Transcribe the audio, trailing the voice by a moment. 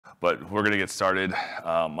but we're going to get started.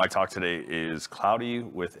 My talk today is Cloudy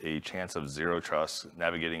with a Chance of Zero Trust,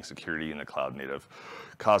 Navigating Security in the Cloud-Native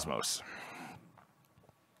Cosmos.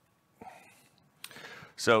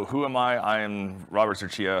 So who am I? I am Robert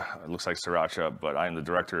Sirchia. It looks like Sriracha, but I am the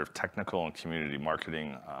Director of Technical and Community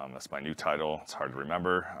Marketing. That's my new title. It's hard to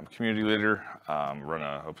remember. I'm a community leader, run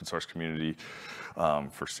an open source community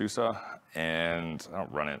for SUSE, and I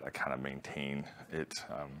don't run it, I kind of maintain it.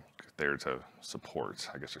 There to support,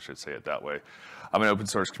 I guess I should say it that way. I'm an open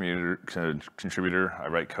source contributor. I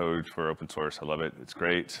write code for open source. I love it. It's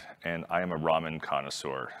great. And I am a ramen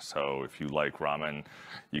connoisseur. So if you like ramen,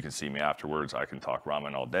 you can see me afterwards. I can talk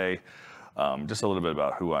ramen all day. Just a little bit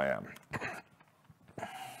about who I am.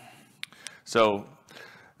 So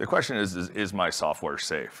the question is my software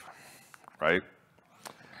safe, right?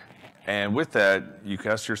 And with that, you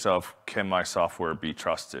can ask yourself, can my software be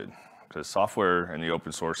trusted? Because software in the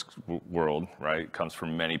open source world, right, comes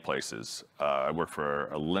from many places. I work for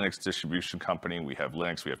a Linux distribution company. We have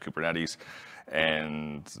Linux, we have Kubernetes,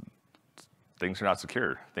 and things are not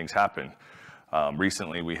secure. Things happen.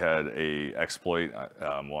 Recently, we had a exploit.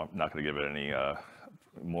 Well, I'm not going to give it any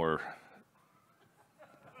more,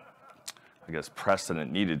 I guess, press than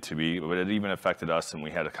it needed to be, but it even affected us, and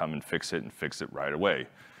we had to come and fix it right away.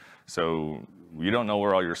 So you don't know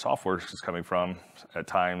where all your software is coming from. At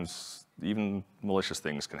times, even malicious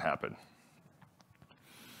things can happen.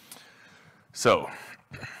 So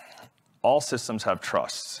all systems have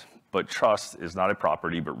trust, but trust is not a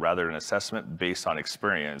property, but rather an assessment based on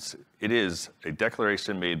experience. It is a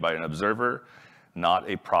declaration made by an observer, not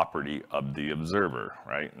a property of the observer,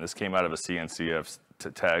 right? And this came out of a CNCF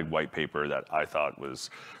tag white paper that I thought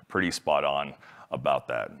was pretty spot on about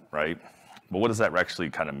that, right? But what does that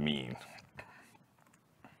actually kind of mean?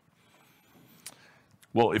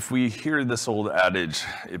 Well, if we hear this old adage,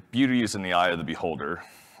 if beauty is in the eye of the beholder,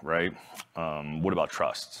 right? What about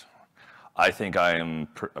trust? I think I am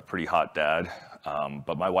a pretty hot dad,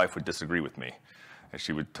 but my wife would disagree with me, and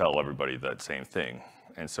she would tell everybody that same thing.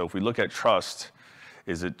 And so if we look at trust,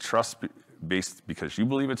 is it trust based because you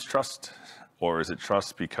believe it's trust, or is it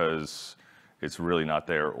trust because it's really not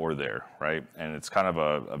there or there, right? And it's kind of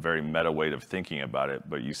a very meta way of thinking about it,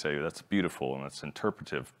 but you say that's beautiful and that's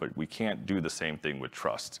interpretive, but we can't do the same thing with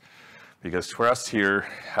trust because trust here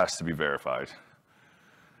has to be verified.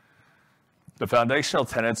 The foundational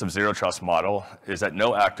tenets of zero trust model is that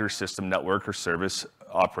no actor, system, network, or service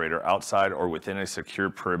operator outside or within a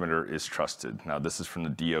secure perimeter is trusted. Now this is from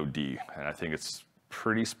the DoD, and I think it's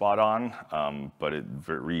pretty spot on, but it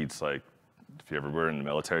reads like, if you ever were in the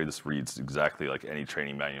military, this reads exactly like any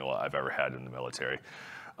training manual I've ever had in the military.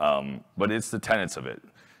 But it's the tenets of it.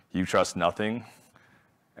 You trust nothing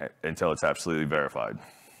until it's absolutely verified.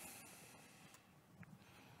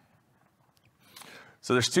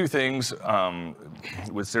 So there's two things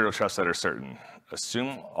with zero trust that are certain.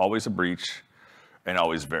 Assume always a breach and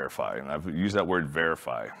always verify. And I've used that word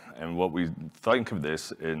verify. And what we think of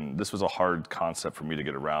this, and this was a hard concept for me to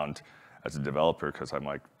get around as a developer, because I'm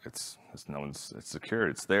like, it's secure,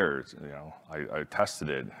 it's there, you know, I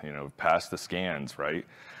tested it, you know, passed the scans, right?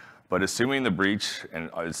 But assuming the breach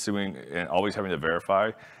and assuming and always having to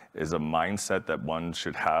verify is a mindset that one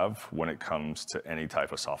should have when it comes to any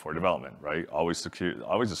type of software development, right? Always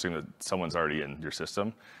assume that someone's already in your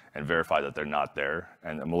system and verify that they're not there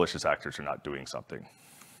and the malicious actors are not doing something.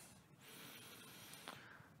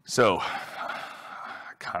 So,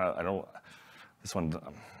 this one,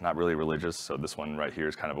 I'm not really religious, so this one right here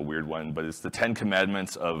is kind of a weird one, but it's the 10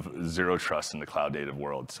 commandments of zero trust in the cloud native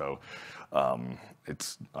world. So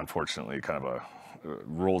it's unfortunately kind of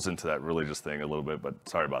rolls into that religious thing a little bit, but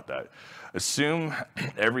sorry about that. Assume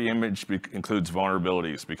every image includes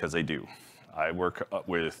vulnerabilities, because they do. I work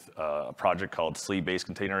with a project called SLE-based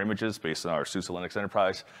container images based on our SUSE Linux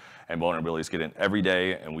enterprise, and vulnerabilities get in every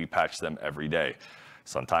day, and we patch them every day,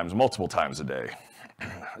 sometimes multiple times a day.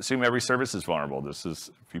 Assume every service is vulnerable. This is,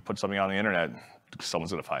 if you put something on the internet,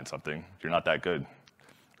 someone's going to find something. You're not that good,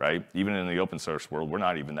 right? Even in the open source world, we're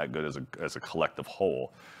not even that good as a collective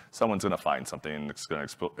whole. Someone's going to find something and it's going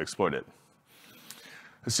to exploit it.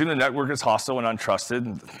 Assume the network is hostile and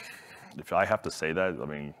untrusted. If I have to say that, I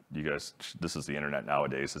mean, you guys, this is the internet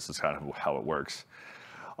nowadays. This is kind of how it works.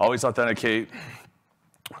 Always authenticate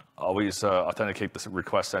the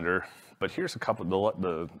request sender. But here's a couple,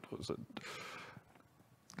 the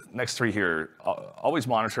next three here, always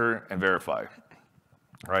monitor and verify,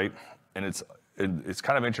 right? And it's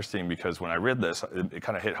kind of interesting because when I read this, it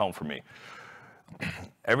kind of hit home for me.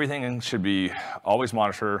 Everything should be always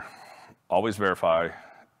monitor, always verify,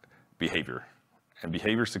 behavior. And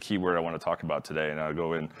behavior is the key word I want to talk about today, and I'll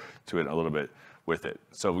go into it in a little bit. with it.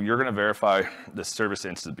 So you're going to verify the service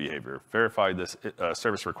instance behavior, verify this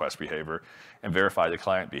service request behavior, and verify the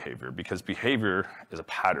client behavior, because behavior is a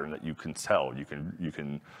pattern that you can tell, you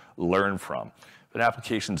can learn from. If an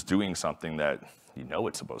application's doing something that you know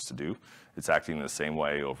it's supposed to do, it's acting the same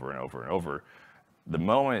way over and over and over. The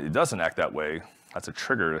moment it doesn't act that way, that's a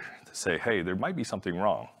trigger to say, hey, there might be something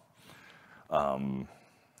wrong.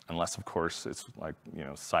 Unless, of course, it's like,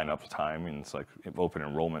 sign up time and it's like open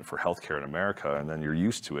enrollment for healthcare in America, and then you're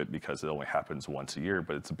used to it because it only happens once a year,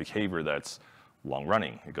 but it's a behavior that's long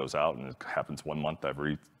running. It goes out and it happens 1 month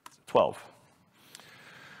every 12.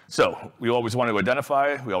 So we always want to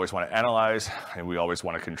identify, we always want to analyze, and we always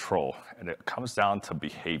want to control. And it comes down to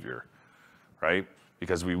behavior, right?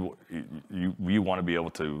 Because we want to be able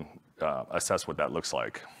to assess what that looks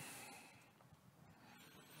like.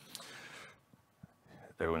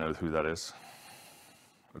 Everyone knows who that is?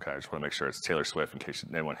 Okay, I just want to make sure it's Taylor Swift in case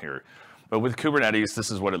anyone here. But with Kubernetes,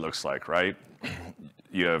 this is what it looks like, right?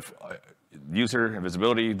 You have user and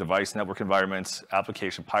visibility, device network environments,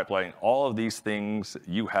 application pipeline. All of these things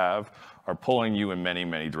you have are pulling you in many,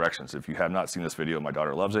 many directions. If you have not seen this video, my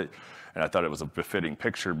daughter loves it. And I thought it was a befitting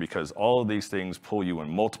picture because all of these things pull you in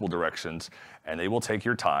multiple directions, and they will take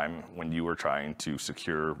your time when you are trying to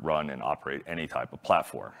secure, run, and operate any type of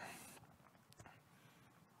platform.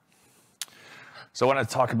 So I want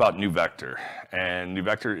to talk about NuVector. And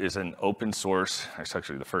NuVector is an open source, it's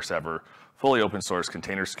actually the first ever fully open source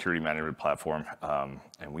container security management platform.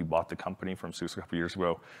 And we bought the company from SUSE a couple years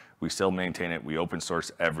ago. We still maintain it. We open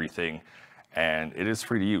source everything. And it is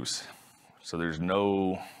free to use. So there's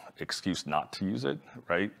no excuse not to use it,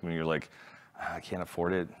 right? When you're like, I can't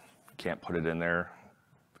afford it, can't put it in there.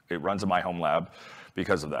 It runs in my home lab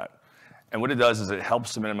because of that. And what it does is it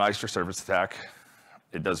helps to minimize your service attack.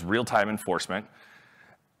 It does real-time enforcement.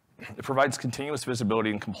 It provides continuous visibility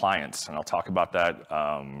and compliance, and I'll talk about that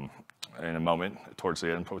in a moment towards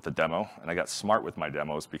the end with the demo. And I got smart with my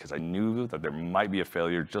demos because I knew that there might be a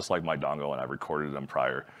failure just like my dongle, and I recorded them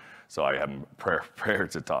prior, so I am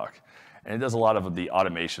prepared to talk. And it does a lot of the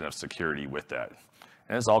automation of security with that.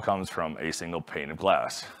 And this all comes from a single pane of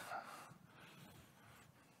glass.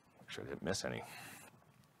 Make sure I didn't miss any.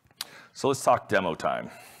 So let's talk demo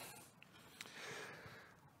time.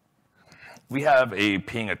 We have a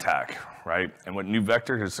ping attack, right? And what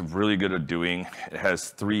NuVector is really good at doing, it has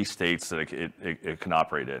 3 states that it can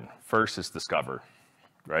operate in. First is discover,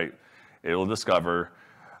 right? It will discover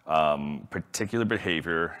particular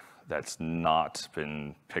behavior that's not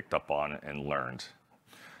been picked up on and learned.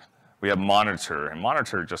 We have monitor, and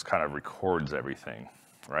monitor just kind of records everything,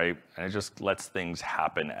 right? And it just lets things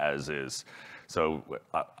happen as is. So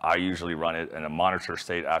I usually run it in a monitor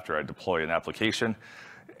state after I deploy an application.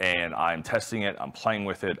 And I'm testing it, I'm playing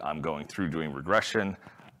with it, I'm going through doing regression.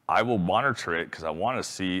 I will monitor it because I want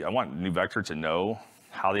NuVector to know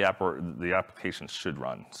how the application should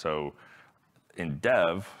run. So in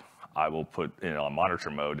dev, I will put in a monitor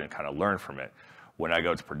mode and kind of learn from it. When I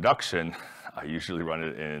go to production, I usually run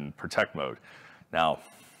it in protect mode. Now,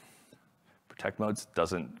 protect mode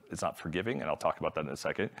it's not forgiving, and I'll talk about that in a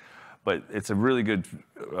second, but it's a really good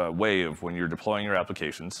way of when you're deploying your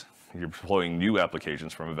applications, you're deploying new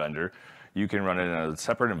applications from a vendor, you can run it in a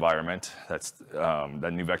separate environment that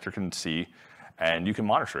NuVector can see, and you can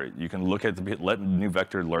monitor it. You can look at let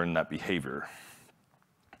NuVector learn that behavior.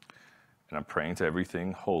 And I'm praying to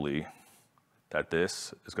everything holy that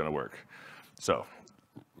this is going to work. So,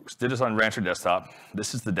 did this on Rancher Desktop.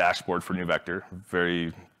 This is the dashboard for NuVector.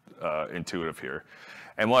 Very intuitive here.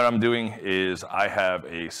 And what I'm doing is I have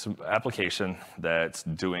a application that's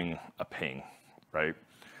doing a ping, right?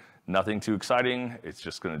 Nothing too exciting. It's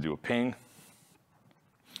just going to do a ping.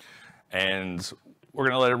 And we're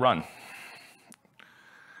going to let it run.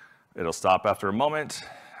 It'll stop after a moment,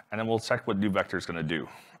 and then we'll check what NuVector is going to do.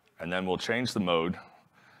 And then we'll change the mode,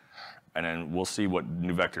 and then we'll see what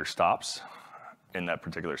NuVector stops in that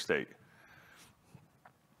particular state.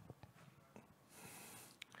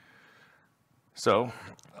 So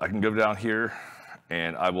I can go down here,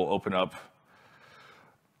 and I will open up,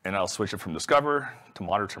 and I'll switch it from Discover to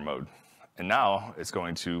Monitor mode. And now it's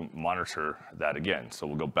going to monitor that again. So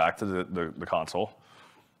we'll go back to the console.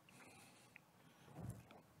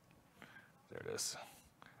 There it is.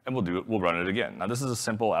 And we'll run it again. Now this is a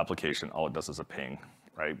simple application. All it does is a ping,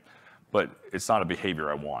 right? But it's not a behavior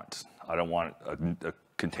I want. I don't want a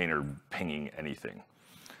container pinging anything.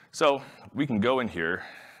 So we can go in here,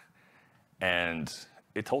 and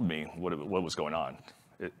it told me what was going on.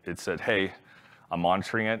 It said, hey, I'm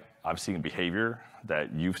monitoring it. I'm seeing behavior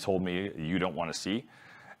that you've told me you don't want to see,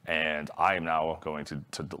 and I am now going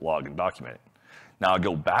to log and document it. Now I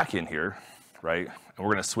go back in here, right? And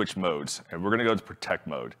we're gonna switch modes, and we're gonna go to protect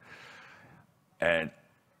mode. And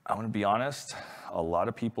I'm gonna be honest, a lot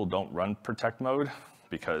of people don't run protect mode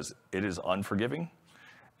because it is unforgiving,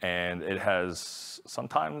 and it has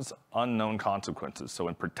sometimes unknown consequences. So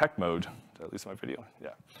in protect mode, did I lose my video? Yeah.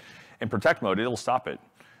 In protect mode, it'll stop it.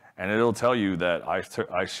 And it'll tell you that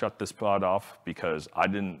I shut this pod off because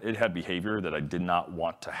it had behavior that I did not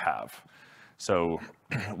want to have. So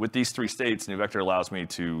with these 3 states, NewVector allows me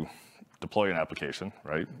to deploy an application,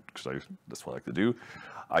 right? Because that's what I like to do.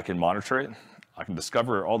 I can monitor it. I can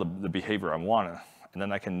discover all the behavior I want, and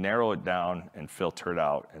then I can narrow it down and filter it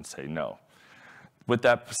out and say no. With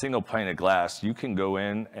that single pane of glass, you can go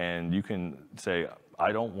in and you can say,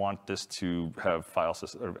 I don't want this to have file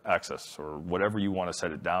system or access or whatever you want to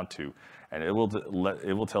set it down to, and it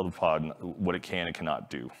will tell the pod what it can and cannot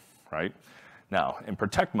do, right? Now, in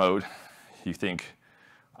protect mode, you think,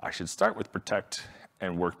 I should start with protect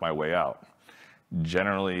and work my way out.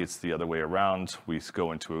 Generally, it's the other way around. We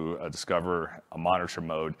go into a discover, a monitor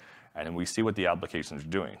mode, and then we see what the applications are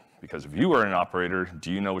doing. Because if you are an operator,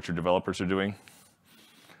 do you know what your developers are doing?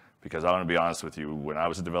 Because I want to be honest with you, when I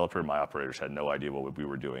was a developer, my operators had no idea what we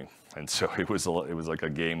were doing. And so it was like a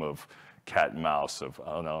game of cat and mouse of,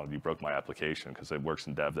 oh no, you broke my application, because it works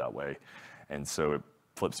in dev that way. And so it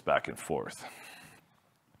flips back and forth.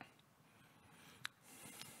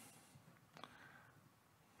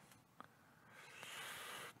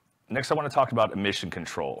 Next, I want to talk about emission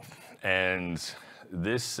control. And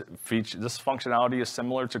this functionality is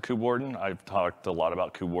similar to KubeWarden. I've talked a lot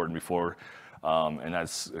about KubeWarden before, and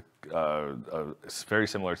that's it's very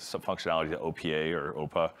similar to some functionality to OPA or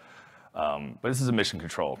OPA. But this is emission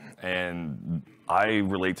control. And I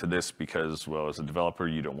relate to this because, well, as a developer,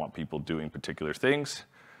 you don't want people doing particular things.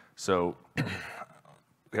 So we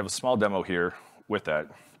have a small demo here with that.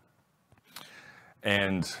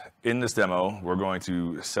 And in this demo, we're going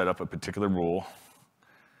to set up a particular rule.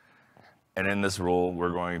 And in this rule,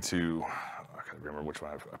 we're going to, I can't remember which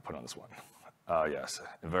one I put on this one. Yes,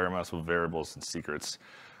 environmental variables and secrets.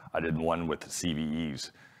 I did one with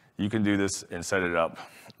CVEs. You can do this and set it up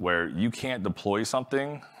where you can't deploy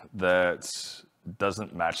something that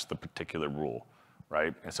doesn't match the particular rule,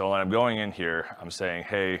 right? And so when I'm going in here, I'm saying,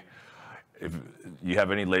 hey, if you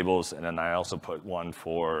have any labels, and then I also put one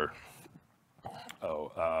for,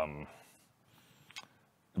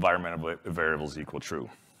 environmental variables equal true.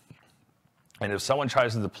 And if someone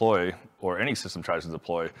tries to deploy, or any system tries to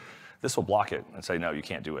deploy, this will block it and say, no, you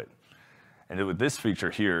can't do it. And with this feature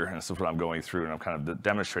here, and this is what I'm going through and I'm kind of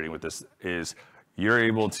demonstrating with this, is you're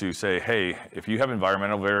able to say, hey, if you have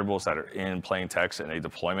environmental variables that are in plain text in a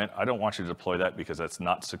deployment, I don't want you to deploy that because that's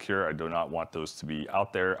not secure. I do not want those to be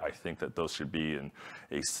out there. I think that those should be in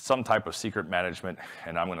some type of secret management,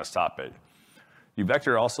 and I'm going to stop it.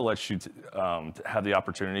 NewVector also lets you have the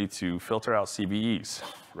opportunity to filter out CVEs,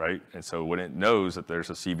 right? And so when it knows that there's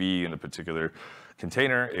a CVE in a particular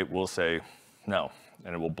container, it will say no,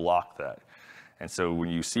 and it will block that. And so when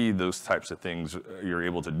you see those types of things, you're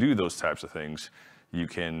able to do those types of things, you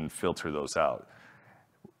can filter those out.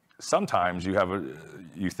 Sometimes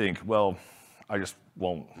you think, well, I just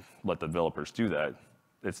won't let the developers do that.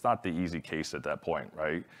 It's not the easy case at that point,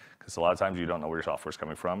 right? Because a lot of times you don't know where your software is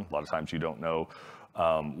coming from. A lot of times you don't know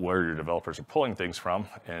where your developers are pulling things from.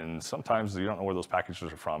 And sometimes you don't know where those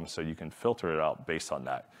packages are from, so you can filter it out based on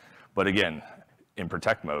that. But again, in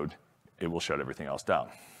protect mode, it will shut everything else down.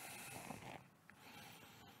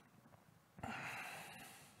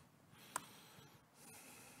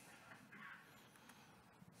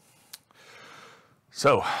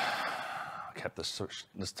 So I kept this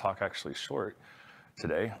talk actually short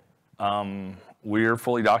today. We're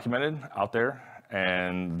fully documented out there,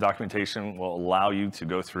 and the documentation will allow you to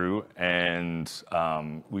go through, and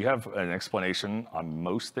we have an explanation on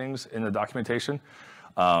most things in the documentation.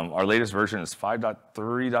 Our latest version is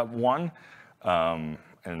 5.3.1,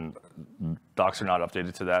 and docs are not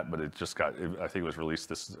updated to that, but it just got, I think it was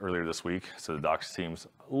released earlier this week, so the docs team's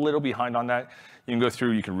a little behind on that. You can go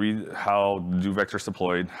through, you can read how NewVector's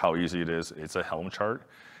deployed, how easy it is. It's a Helm chart.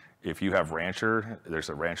 If you have Rancher, there's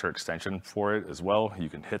a Rancher extension for it as well. You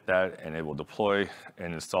can hit that and it will deploy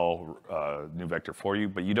and install NewVector for you,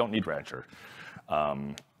 but you don't need Rancher.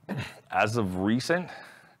 As of recent,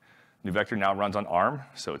 NewVector now runs on ARM,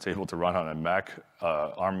 so it's able to run on a Mac,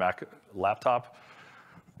 ARM Mac laptop,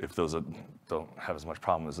 if those don't have as much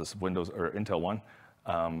problem as this Windows or Intel one.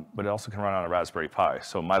 But it also can run on a Raspberry Pi.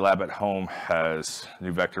 So my lab at home has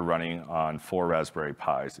NewVector running on 4 Raspberry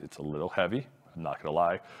Pis. It's a little heavy, I'm not gonna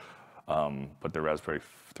lie. But they're Raspberry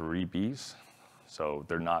 3Bs, So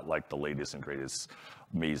they're not like the latest and greatest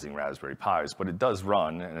amazing Raspberry Pis, but it does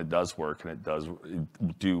run and it does work and it does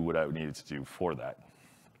do what I needed to do for that.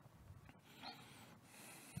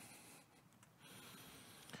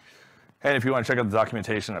 And if you want to check out the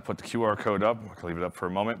documentation, I put the QR code up. I can leave it up for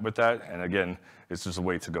a moment with that. And again, it's just a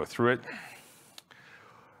way to go through it.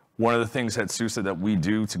 One of the things at SUSE that we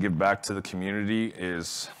do to give back to the community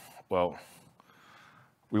is, well,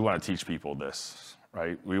 we want to teach people this,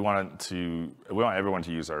 right? We want everyone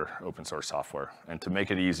to use our open source software. And to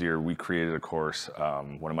make it easier, we created a course.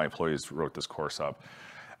 One of my employees wrote this course up.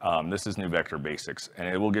 This is NuVector Basics, and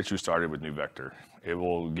it will get you started with NuVector. It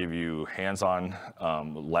will give you hands-on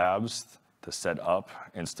labs to set up,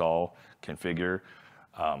 install, configure.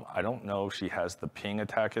 I don't know if she has the ping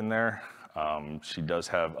attack in there. She does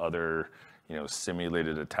have other,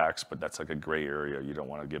 simulated attacks, but that's like a gray area. You don't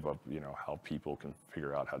want to give up, how people can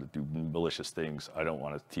figure out how to do malicious things. I don't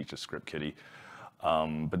want to teach a script kiddie.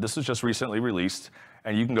 But this was just recently released,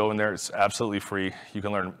 and you can go in there. It's absolutely free. You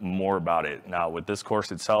can learn more about it. Now, with this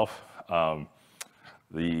course itself,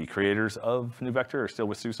 the creators of NuVector are still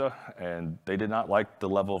with SUSE, and they did not like the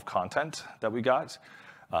level of content that we got.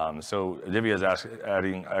 So Divya is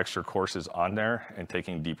adding extra courses on there and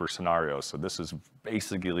taking deeper scenarios. So this is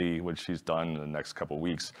basically what she's done in the next couple of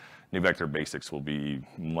weeks. NuVector Basics will be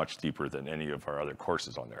much deeper than any of our other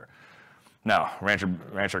courses on there. Now,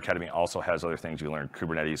 Rancher Academy also has other things you learn: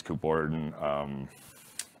 Kubernetes, KubeBoard,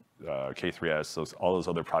 K3S, all those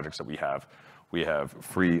other projects that we have. We have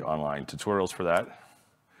free online tutorials for that.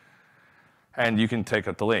 And you can take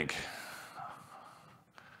out the link.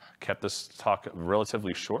 Kept this talk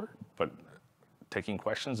relatively short, but taking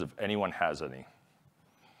questions if anyone has any.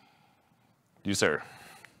 You, sir.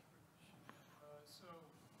 So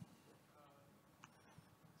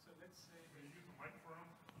let's say we use a mic for him.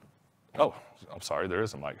 Oh, I'm sorry, there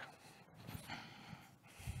is a mic.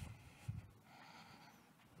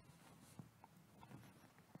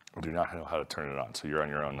 I do not know how to turn it on, so you're on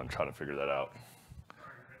your own. I'm trying to figure that out.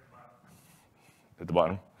 At the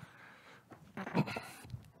bottom?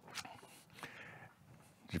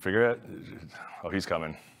 Did you figure it? Oh, he's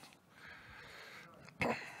coming.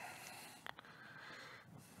 If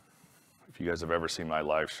you guys have ever seen my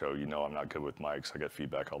live show, you know I'm not good with mics. I get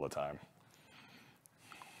feedback all the time.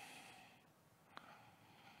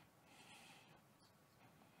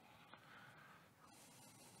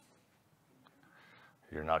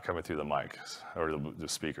 You're not coming through the mics or the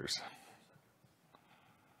speakers.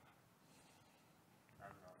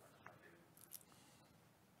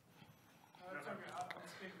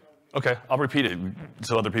 Okay, I'll repeat it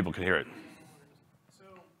so other people can hear it. So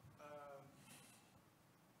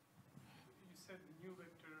you said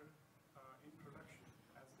NuVector in production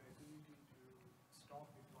has the ability to stop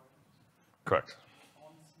deployment. Correct.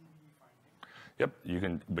 On CV finding. Yep, you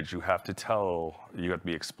can, but you have to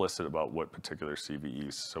be explicit about what particular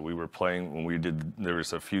CVEs. So we were playing, there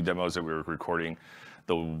was a few demos that we were recording.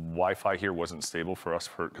 The Wi-Fi here wasn't stable for us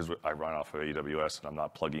because I run off of AWS and I'm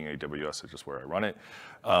not plugging AWS, it's just where I run it.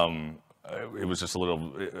 It was just a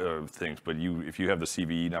little things, but if you have the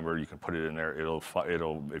CVE number, you can put it in there.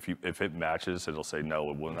 If it matches, it'll say no,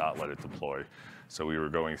 it will not let it deploy. So we were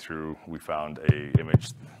going through, we found a image,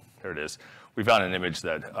 there it is. We found an image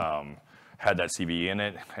that had that CVE in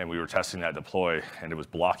it, and we were testing that deploy, and it was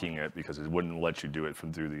blocking it because it wouldn't let you do it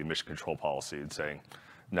through the emission control policy and saying,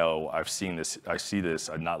 no, I've seen this, I see this,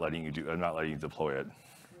 I'm not letting you deploy it.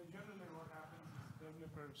 Generally what happens is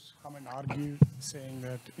developers come and argue saying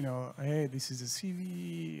that, hey, this is a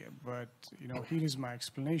CVE, but, here is my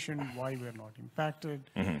explanation why we're not impacted.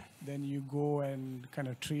 Mm-hmm. Then you go and kind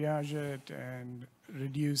of triage it and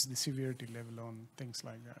reduce the severity level on things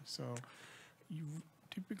like that. So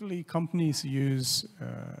typically companies use,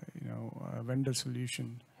 a vendor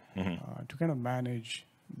solution mm-hmm. To kind of manage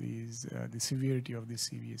the severity of these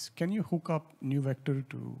CVEs. Can you hook up NuVector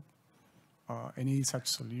to any such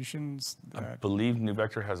solutions? I believe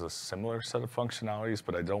NuVector has a similar set of functionalities,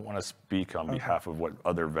 but I don't want to speak on behalf of what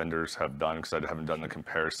other vendors have done because I haven't done the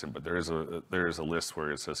comparison. But there is a list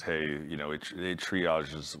where it says, hey, it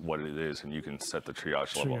triages what it is, and you can set the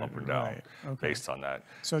triage level up or down based on that.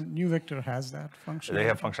 So NuVector has that functionality? They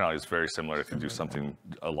have functionalities very similar if you do something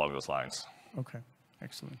along those lines. Okay,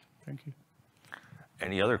 excellent. Thank you.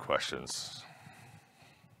 Any other questions?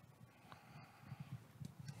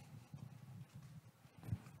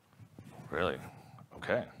 Really?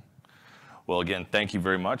 Okay. Well, again, thank you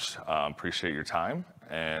very much. Appreciate your time.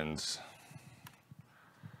 And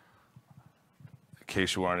in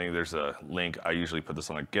case you're wondering, there's a link. I usually put this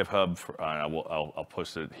on a GitHub, and I'll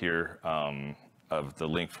post it here. of the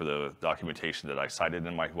link for the documentation that I cited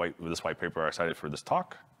in this white paper I cited for this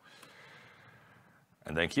talk.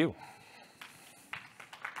 And thank you.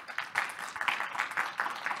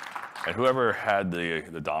 And whoever had the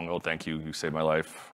dongle, thank you. You saved my life.